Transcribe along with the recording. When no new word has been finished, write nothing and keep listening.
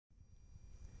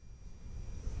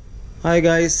Hi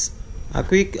guys, a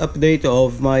quick update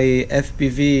of my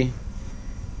FPV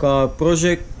car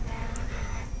project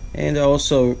and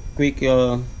also quick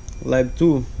lab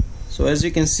 2. So as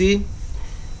you can see,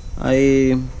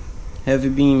 I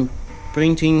have been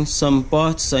printing some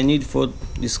parts I need for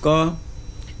this car.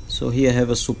 So here I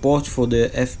have a support for the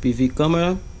FPV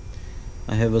camera,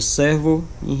 I have a servo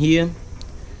in here.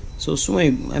 So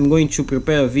soon I'm going to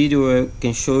prepare a video where I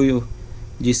can show you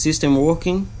the system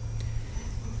working.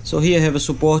 So here I have a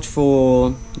support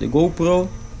for the GoPro,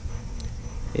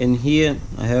 and here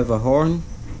I have a horn.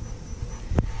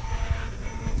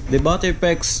 The battery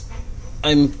packs,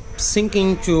 I'm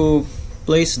thinking to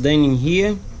place them in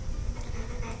here.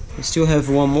 I still have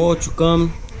one more to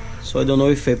come, so I don't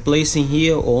know if I place in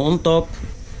here or on top.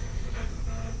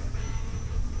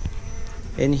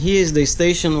 And here is the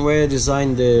station where I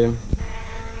designed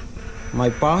my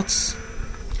parts.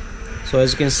 So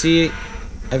as you can see,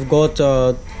 I've got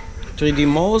 3D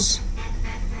mouse,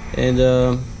 and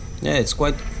yeah, it's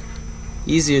quite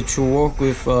easier to work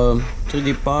with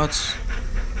 3D parts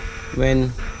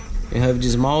when you have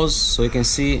this mouse, so you can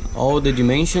see all the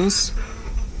dimensions.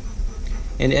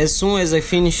 And as soon as I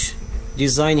finish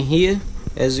designing here,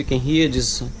 as you can hear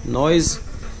this noise,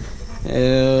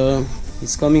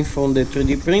 it's coming from the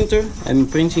 3D printer. I'm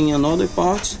printing another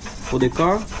part for the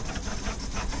car,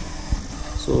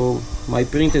 so my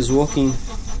printer is working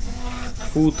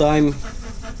full time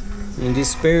in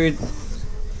this period.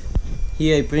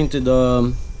 Here I printed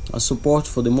a support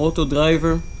for the motor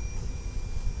driver.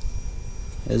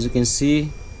 As you can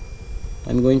see,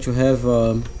 I'm going to have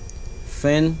a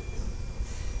fan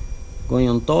going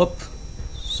on top,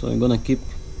 so I'm gonna keep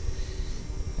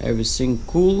everything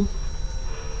cool.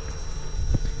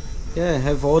 Yeah, I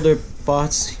have other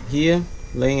parts here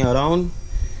laying around.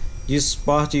 This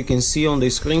part you can see on the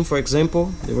screen, for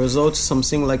example, the result is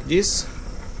something like this.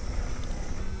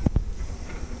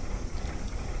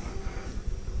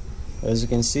 As you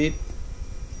can see,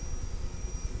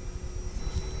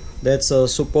 that's a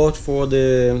support for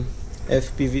the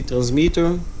FPV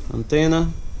transmitter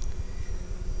antenna.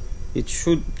 It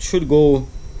should go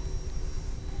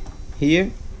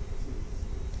here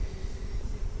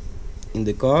in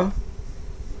the car.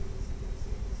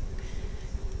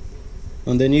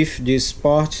 Underneath this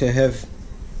part I have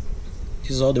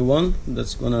this other one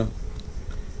that's gonna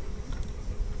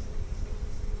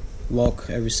lock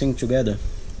everything together.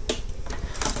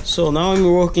 So now I'm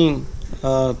working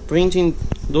printing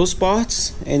those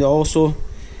parts, and also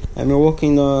I'm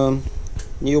working on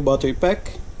new battery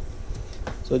pack.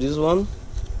 So this one,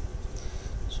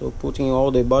 so putting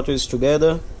all the batteries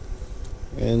together,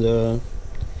 and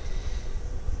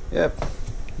yep,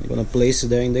 I'm gonna place it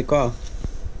there in the car.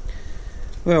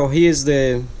 Well, here's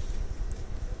the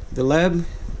lab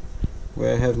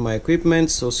where I have my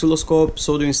equipment, so oscilloscope,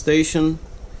 soldering station,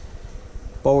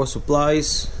 power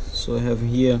supplies. So I have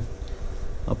here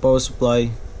a power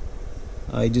supply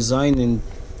I designed and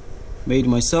made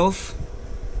myself.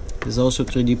 It's also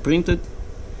 3D printed.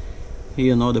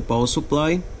 Here another power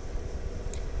supply.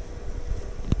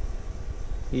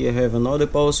 Here I have another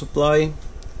power supply.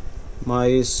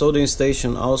 My soldering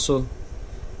station also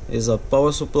is a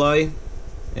power supply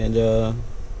and a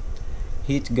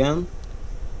heat gun.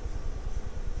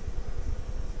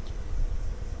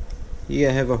 Here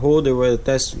I have a holder where I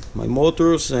test my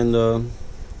motors, and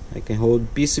I can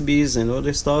hold PCBs and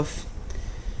other stuff.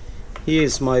 Here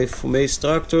is my fume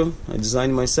extractor I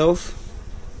designed myself.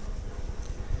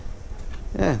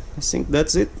 Yeah, I think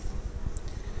that's it.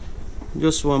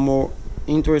 Just one more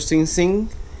interesting thing.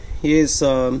 Here is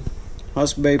a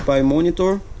Raspberry Pi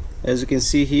monitor. As you can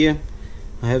see here,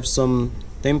 I have some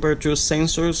temperature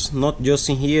sensors, not just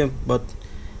in here, but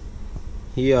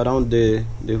here around the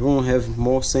room have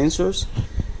more sensors,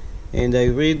 and I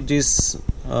read this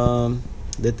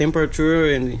the temperature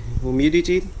and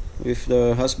humidity with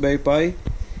the Raspberry Pi,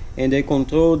 and I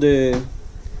control the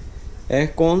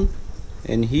aircon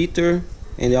and heater,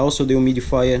 and also the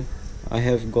humidifier I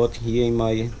have got here in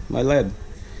my lab.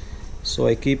 So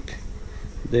I keep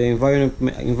the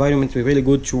environment really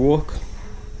good to work.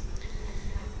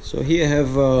 So here I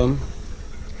have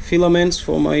filaments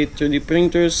for my 3D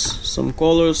printers, some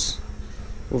colors,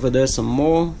 over there some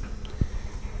more.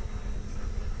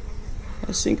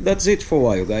 I think that's it for a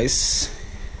while, guys.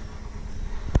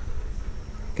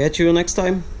 Catch you next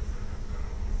time.